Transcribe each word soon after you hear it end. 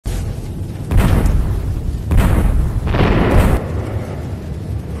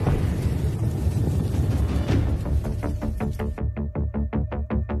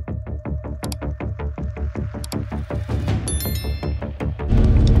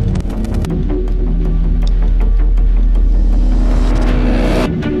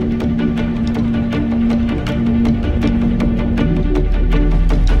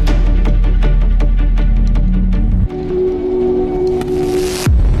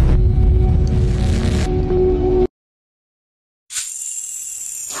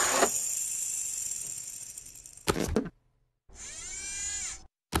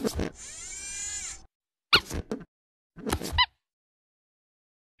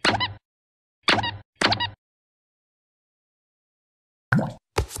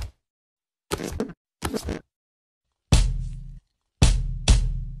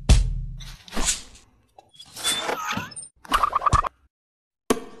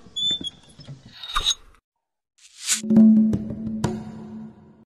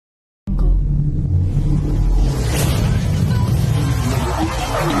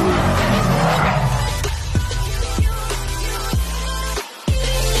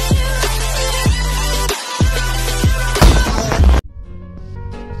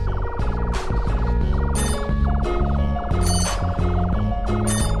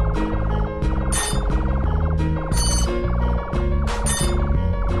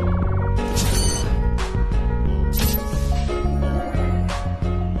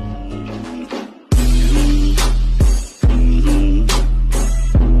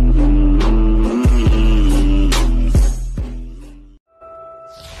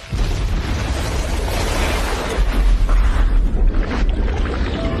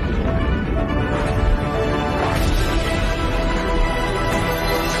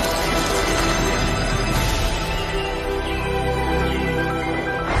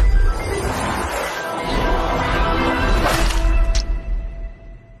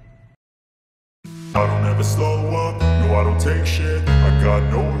take shit. I got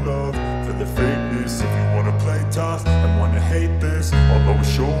no love for the fakeness. If you wanna play tough and wanna hate this, I'll always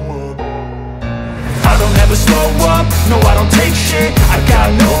show up. I don't ever slow up, no I don't take shit. I got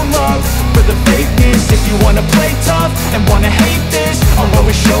no love for the fakeness. If you wanna play tough and wanna hate this, I'll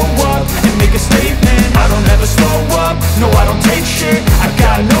always show up and make a statement. I don't ever slow up, no I don't take shit. I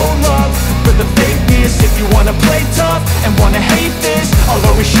got no love for the fakeness. If you wanna play tough and wanna hate this, I'll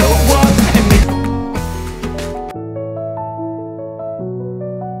always show up and make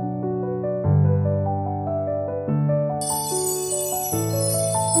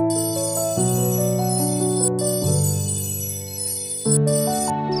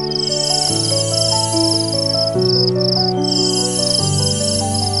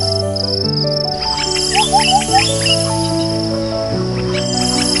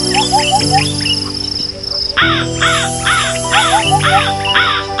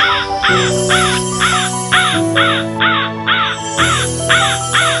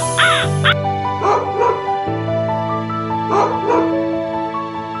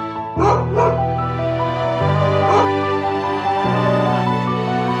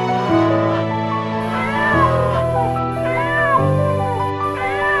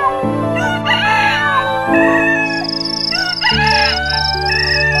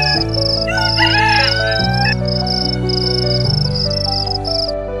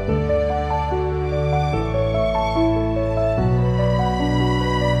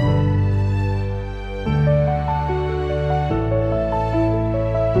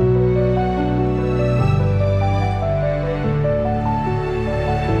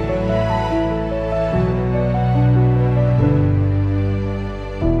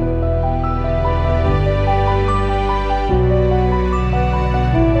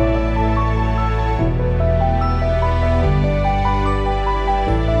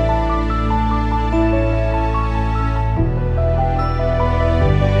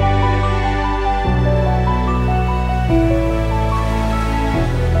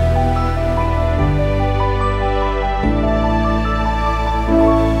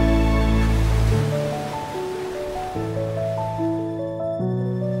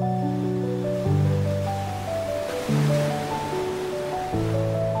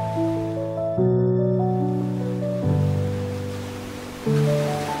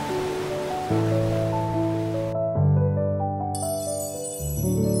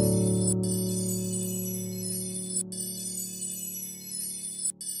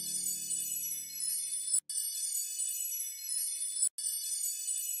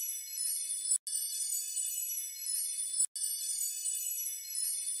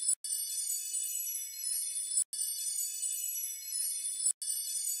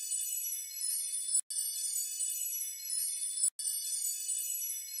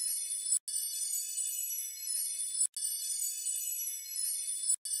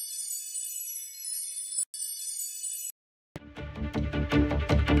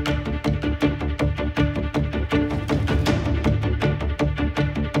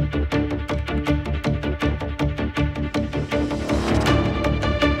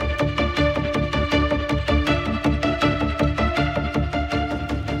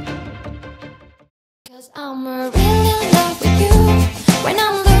I'm really in love with you. When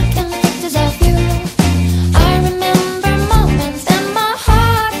I'm looking at pictures of you, I remember moments and my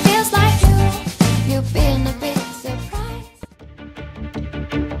heart feels like you. You've been a big surprise.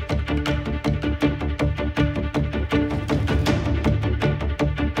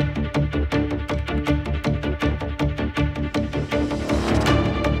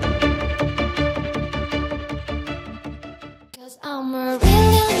 'Cause I'm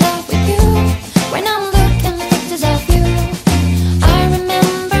really in love with you. When I'm looking at pictures of you, I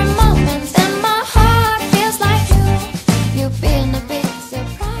remember moments and my heart feels like you. You've been a big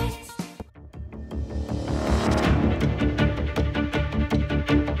surprise.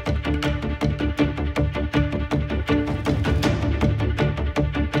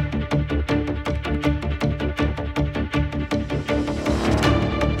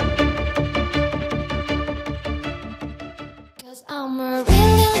 Cause I'm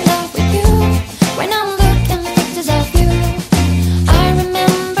really in love with you. When I'm looking at pictures of you, I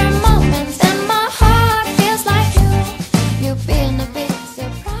remember moments and my heart feels like you. You've been a big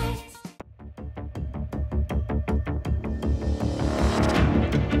surprise.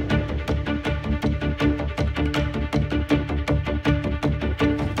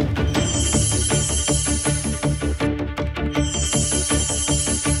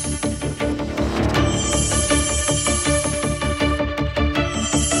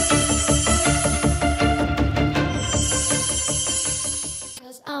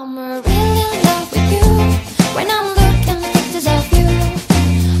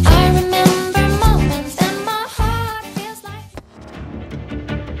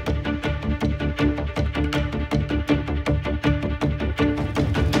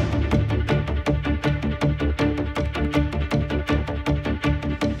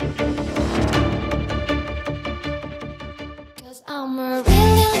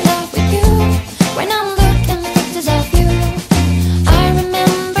 really in love with you. When I'm looking at pictures of you, I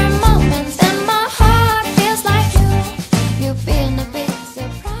remember moments and my heart feels like you. You've been a big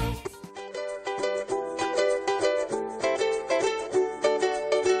surprise.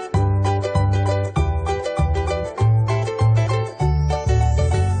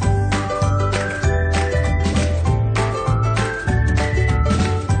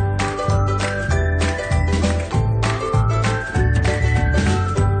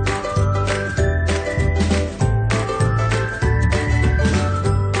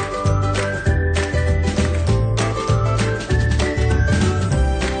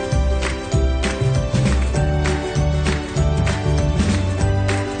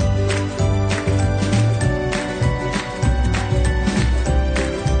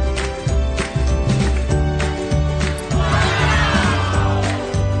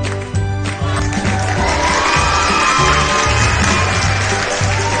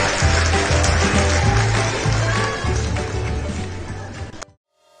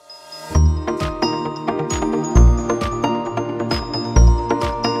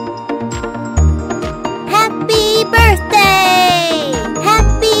 Happy birthday!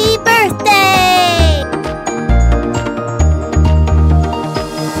 Happy birthday!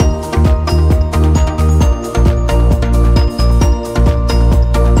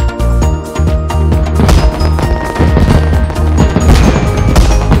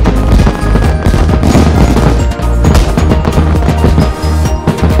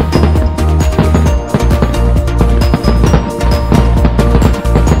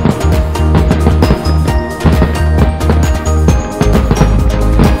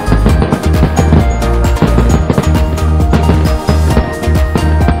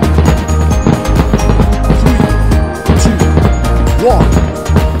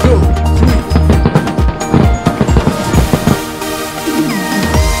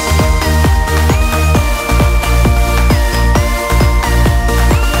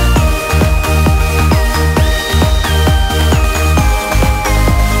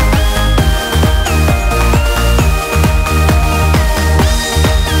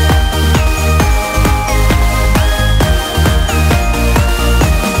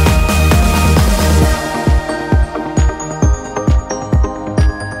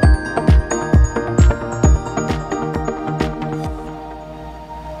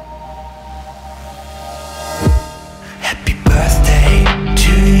 Happy birthday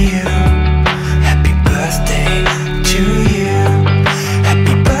to you. Happy birthday to you.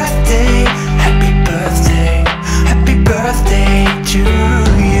 Happy birthday, happy birthday, happy birthday to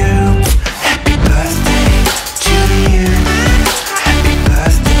you. Happy birthday to you. Happy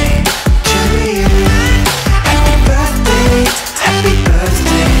birthday to you. Happy birthday, happy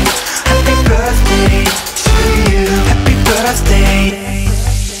birthday, happy birthday to you. Happy birthday.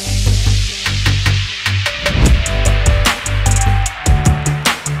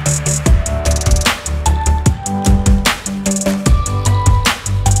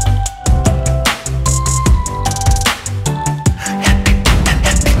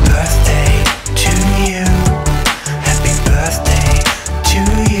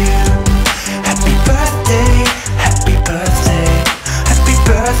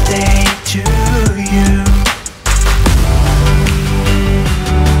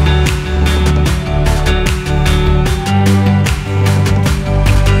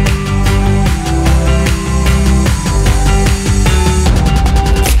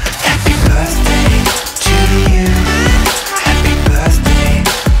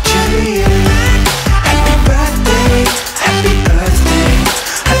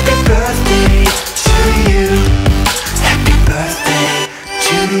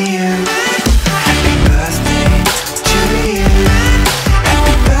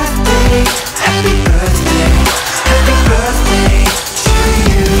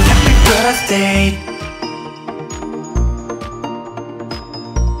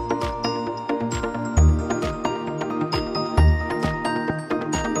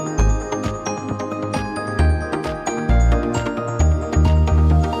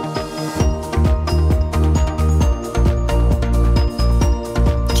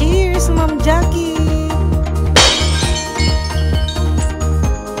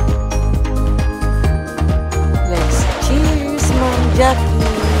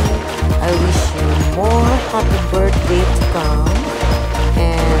 I wish you more happy birthday to come,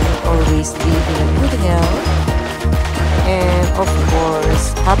 and always live in a good health, and of course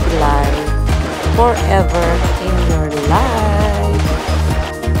happy life forever in your life.